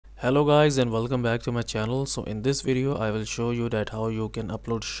Hello guys and welcome back to my channel. So in this video I will show you that how you can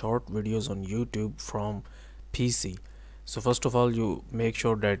upload short videos on YouTube from PC. So first of all, you make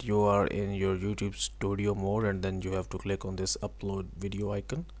sure that you are in your YouTube studio mode, and then you have to click on this upload video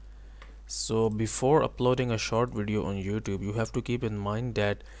icon. So before uploading a short video on YouTube, you have to keep in mind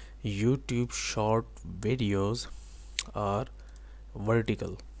that YouTube short videos are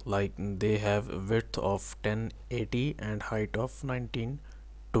vertical, like they have width of 1080 and height of 1920.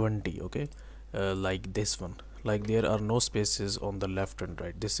 Okay, like this one, like there are no spaces on the left and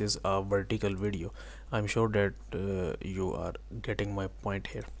right. This is a vertical video. I'm sure that you are getting my point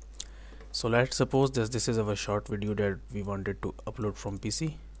here. So let's suppose that this is our short video that we wanted to upload from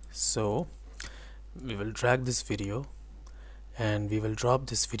PC. So we will drag this video and we will drop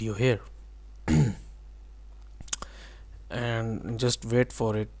this video here and just wait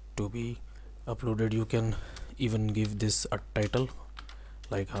for it to be uploaded. You can even give this a title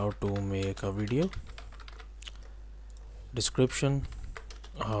like how to make a video, description,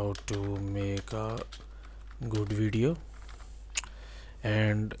 how to make a good video,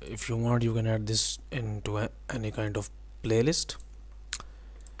 and if you want you can add this into any kind of playlist.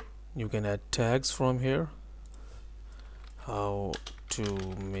 You can add tags from here, how to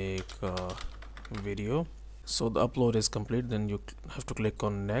make a video. So the upload is complete, then you have to click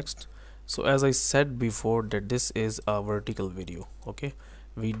on next. So as I said before that this is a vertical video. Okay,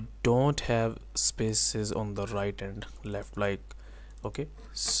 we don't have spaces on the right and left, like, okay,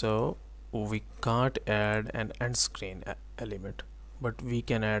 so we can't add an end screen element, but we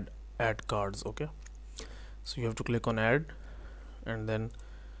can add cards. Okay, so you have to click on add, and then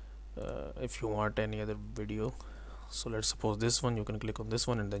if you want any other video, so let's suppose this one, you can click on this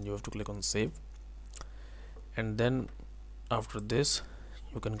one, and then you have to click on save, and then after this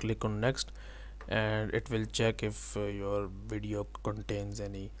you can click on next, and it will check if your video contains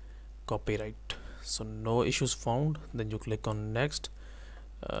any copyright. So no issues found, then you click on next.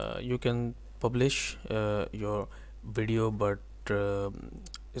 You can publish your video, but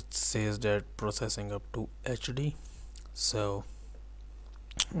it says that processing up to HD, so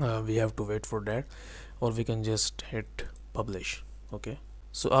we have to wait for that, or we can just hit publish. Okay,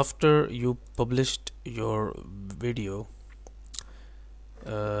 so after you published your video,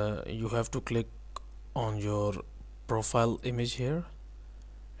 you have to click on your profile image here,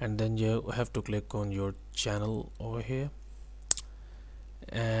 and then you have to click on your channel over here,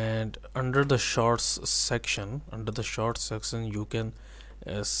 and under the shorts section you can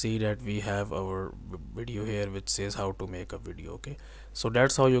see that we have our video here which says how to make a video. Okay, so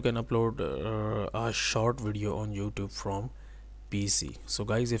that's how you can upload a short video on YouTube from PC. So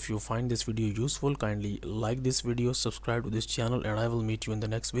guys, if you find this video useful, kindly like this video, subscribe to this channel, and I will meet you in the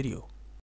next video.